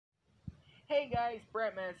Hey guys,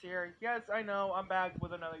 Brett Mans here. Yes, I know, I'm back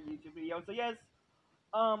with another YouTube video. So yes,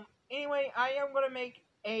 anyway, I am gonna make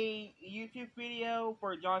a YouTube video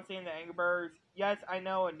for John Cena and the Angry Birds. Yes, I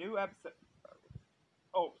know, a new episode.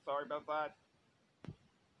 Oh, sorry about that.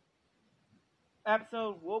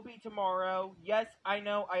 Episode will be tomorrow. Yes, I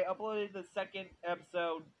know, I uploaded the second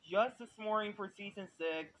episode just this morning for season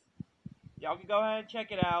 6. Y'all can go ahead and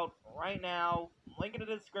check it out right now. Link in the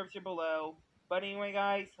description below. But anyway,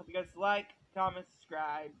 guys, hope you guys like, comment,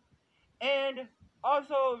 subscribe. And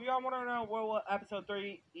also, if y'all want to know what will episode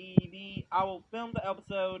 3 be, I will film the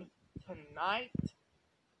episode tonight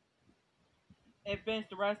and finish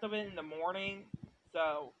the rest of it in the morning.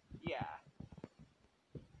 So, yeah.